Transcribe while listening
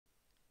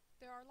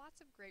are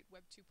lots of great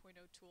Web 2.0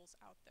 tools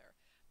out there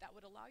that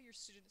would allow your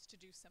students to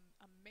do some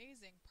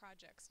amazing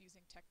projects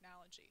using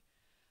technology.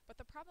 But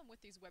the problem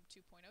with these Web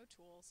 2.0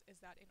 tools is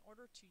that in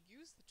order to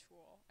use the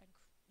tool,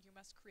 you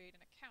must create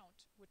an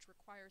account, which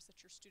requires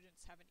that your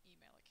students have an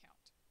email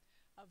account.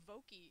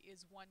 Voki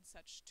is one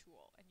such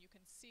tool, and you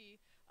can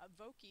see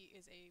Voki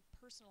is a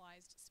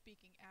personalized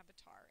speaking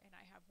avatar, and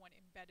I have one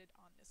embedded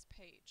on this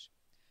page.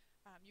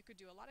 You could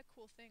do a lot of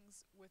cool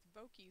things with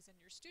Vokis and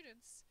your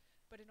students,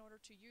 but in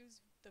order to use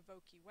the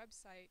Voki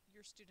website,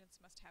 your students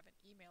must have an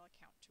email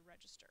account to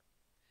register.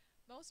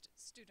 Most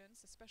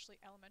students, especially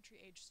elementary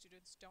age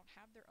students, don't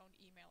have their own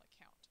email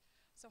account.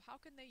 So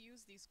how can they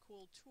use these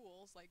cool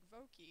tools like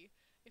Voki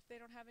if they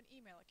don't have an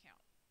email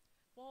account?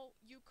 Well,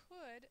 you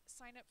could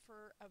sign up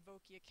for a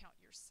Voki account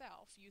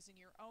yourself using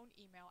your own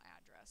email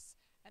address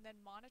and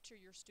then monitor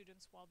your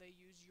students while they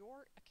use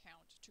your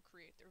account to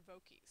create their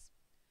Vokis.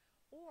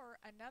 Or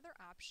another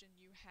option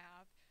you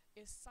have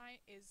is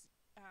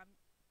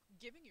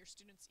giving your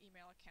students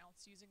email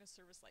accounts using a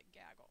service like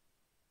Gaggle.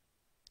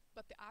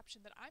 But the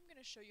option that I'm going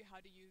to show you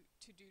how to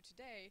do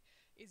today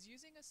is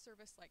using a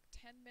service like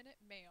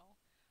 10-Minute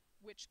Mail,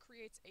 which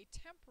creates a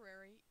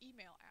temporary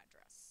email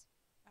address.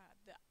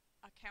 The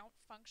account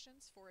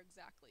functions for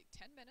exactly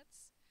 10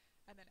 minutes,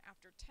 and then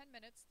after 10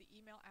 minutes the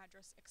email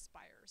address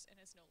expires and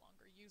is no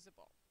longer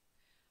usable.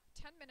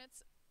 10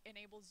 minutes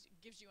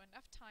gives you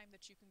enough time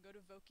that you can go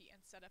to Voki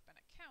and set up an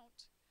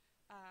account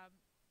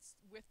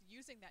with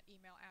using that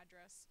email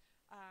address,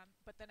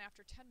 but then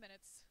after 10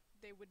 minutes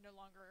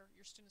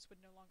your students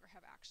would no longer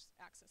have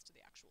access to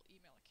the actual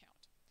email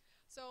account.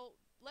 So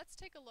let's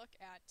take a look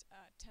at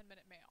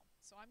 10-Minute Mail.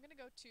 So I'm going to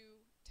go to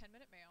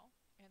 10-Minute Mail,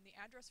 and the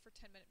address for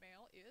 10-Minute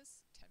Mail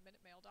is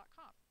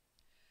 10minutemail.com.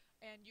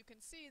 And you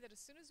can see that as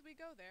soon as we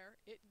go there,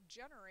 it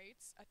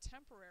generates a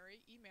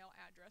temporary email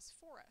address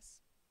for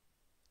us.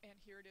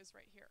 And here it is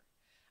right here.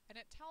 And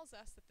it tells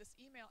us that this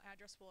email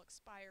address will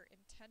expire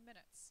in 10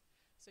 minutes.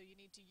 So you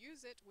need to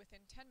use it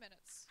within 10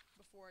 minutes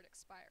before it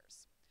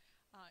expires.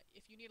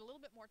 If you need a little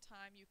bit more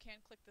time, you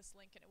can click this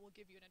link and it will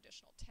give you an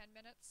additional 10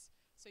 minutes.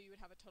 So you would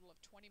have a total of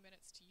 20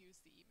 minutes to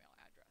use the email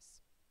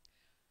address.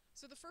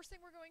 So the first thing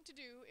we're going to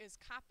do is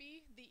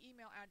copy the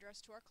email address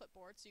to our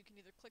clipboard. So you can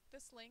either click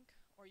this link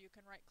or you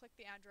can right-click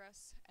the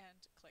address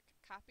and click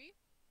copy.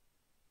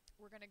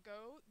 We're going to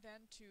go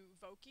then to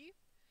Voki,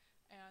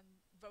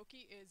 and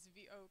Voki is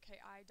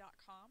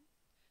voki.com,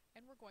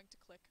 and we're going to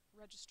click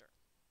register.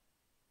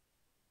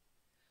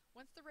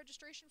 Once the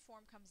registration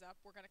form comes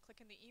up, we're going to click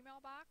in the email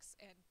box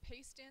and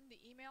paste in the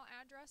email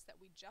address that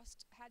we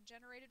just had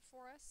generated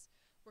for us.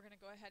 We're going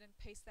to go ahead and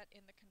paste that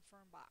in the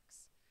confirm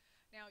box.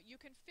 Now you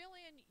can fill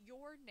in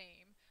your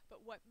name,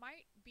 but what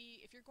might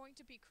be, if you're going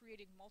to be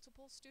creating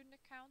multiple student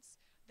accounts,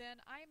 then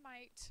I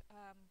might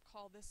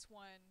call this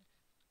one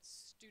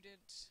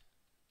student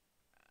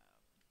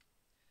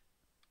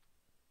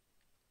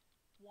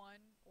 1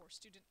 or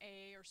student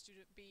A or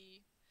student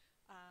B,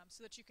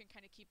 so that you can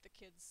kind of keep the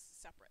kids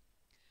separate.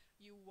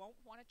 You won't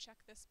want to check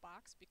this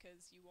box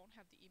because you won't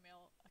have the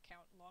email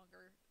account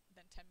longer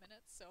than 10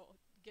 minutes, so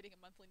getting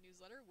a monthly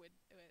newsletter would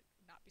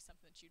not be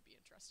something that you'd be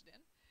interested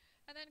in.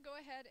 And then go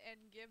ahead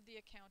and give the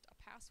account a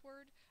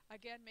password.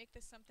 Again, make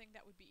this something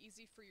that would be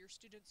easy for your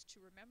students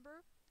to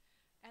remember.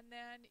 And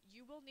then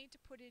you will need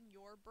to put in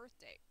your birth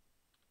date.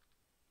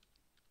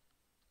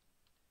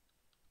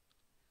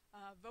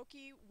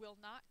 Voki will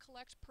not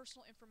collect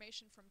personal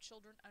information from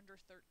children under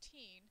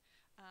 13,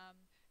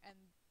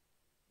 and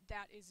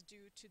that is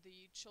due to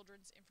the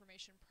Children's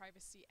Information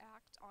Privacy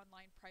Act,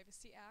 Online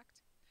Privacy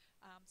Act.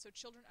 So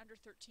children under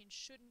 13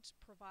 shouldn't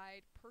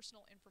provide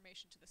personal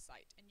information to the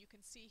site. And you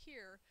can see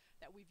here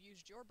that we've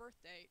used your birth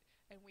date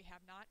and we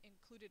have not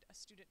included a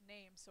student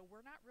name, so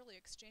we're not really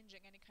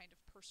exchanging any kind of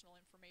personal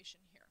information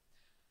here.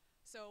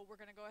 So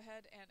we're going to go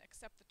ahead and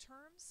accept the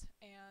terms,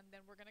 and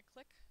then we're going to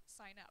click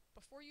sign up.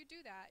 Before you do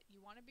that, you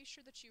want to be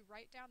sure that you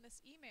write down this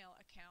email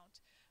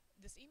account,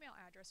 this email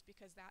address,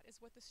 because that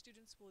is what the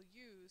students will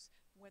use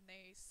when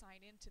they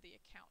sign into the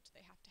account.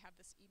 They have to have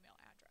this email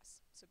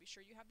address. So be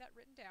sure you have that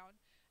written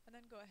down, and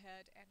then go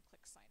ahead and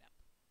click sign up.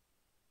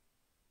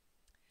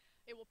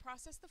 It will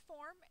process the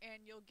form,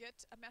 and you'll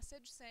get a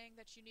message saying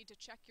that you need to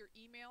check your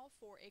email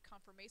for a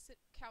confirmation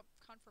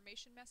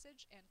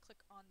message and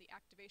click on the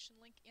activation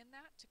link in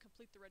that to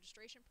complete the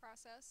registration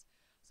process.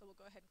 So we'll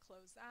go ahead and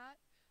close that.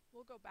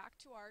 We'll go back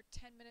to our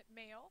 10-minute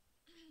mail.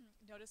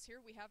 Notice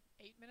here we have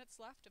 8 minutes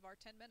left of our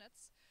 10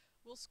 minutes.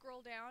 We'll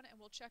scroll down and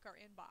we'll check our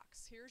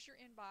inbox. Here's your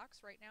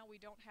inbox. Right now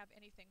we don't have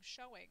anything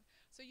showing.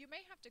 So you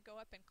may have to go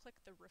up and click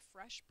the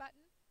refresh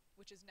button,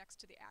 which is next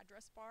to the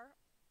address bar.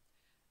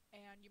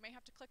 And you may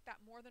have to click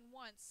that more than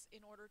once in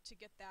order to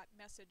get that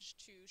message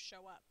to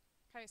show up.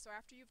 Okay, so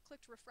after you've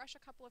clicked refresh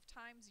a couple of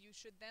times, you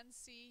should then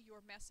see your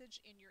message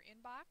in your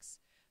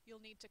inbox. You'll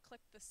need to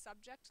click the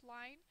subject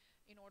line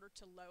in order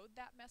to load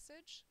that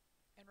message.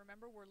 And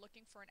remember, we're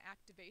looking for an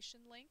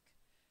activation link.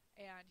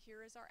 And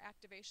here is our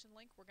activation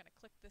link. We're going to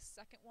click this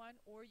second one,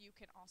 or you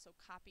can also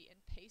copy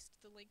and paste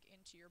the link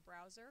into your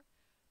browser.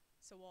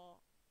 So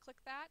we'll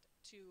click that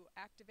to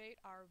activate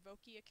our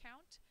Voki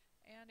account,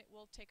 and it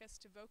will take us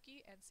to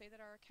Voki and say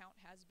that our account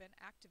has been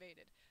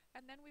activated.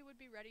 And then we would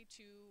be ready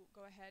to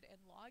go ahead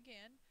and log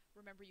in.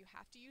 Remember, you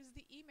have to use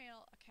the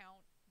email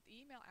account, the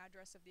email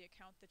address of the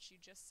account that you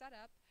just set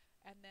up,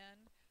 and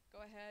then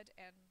go ahead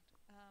and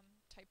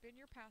type in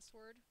your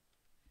password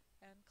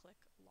and click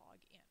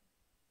log in.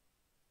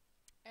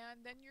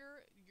 And then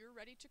you're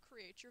ready to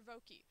create your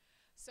Voki.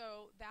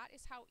 So that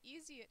is how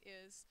easy it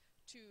is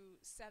to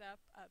set up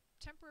a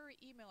temporary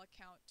email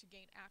account to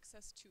gain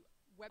access to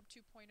Web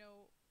 2.0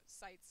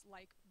 sites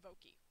like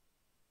Voki.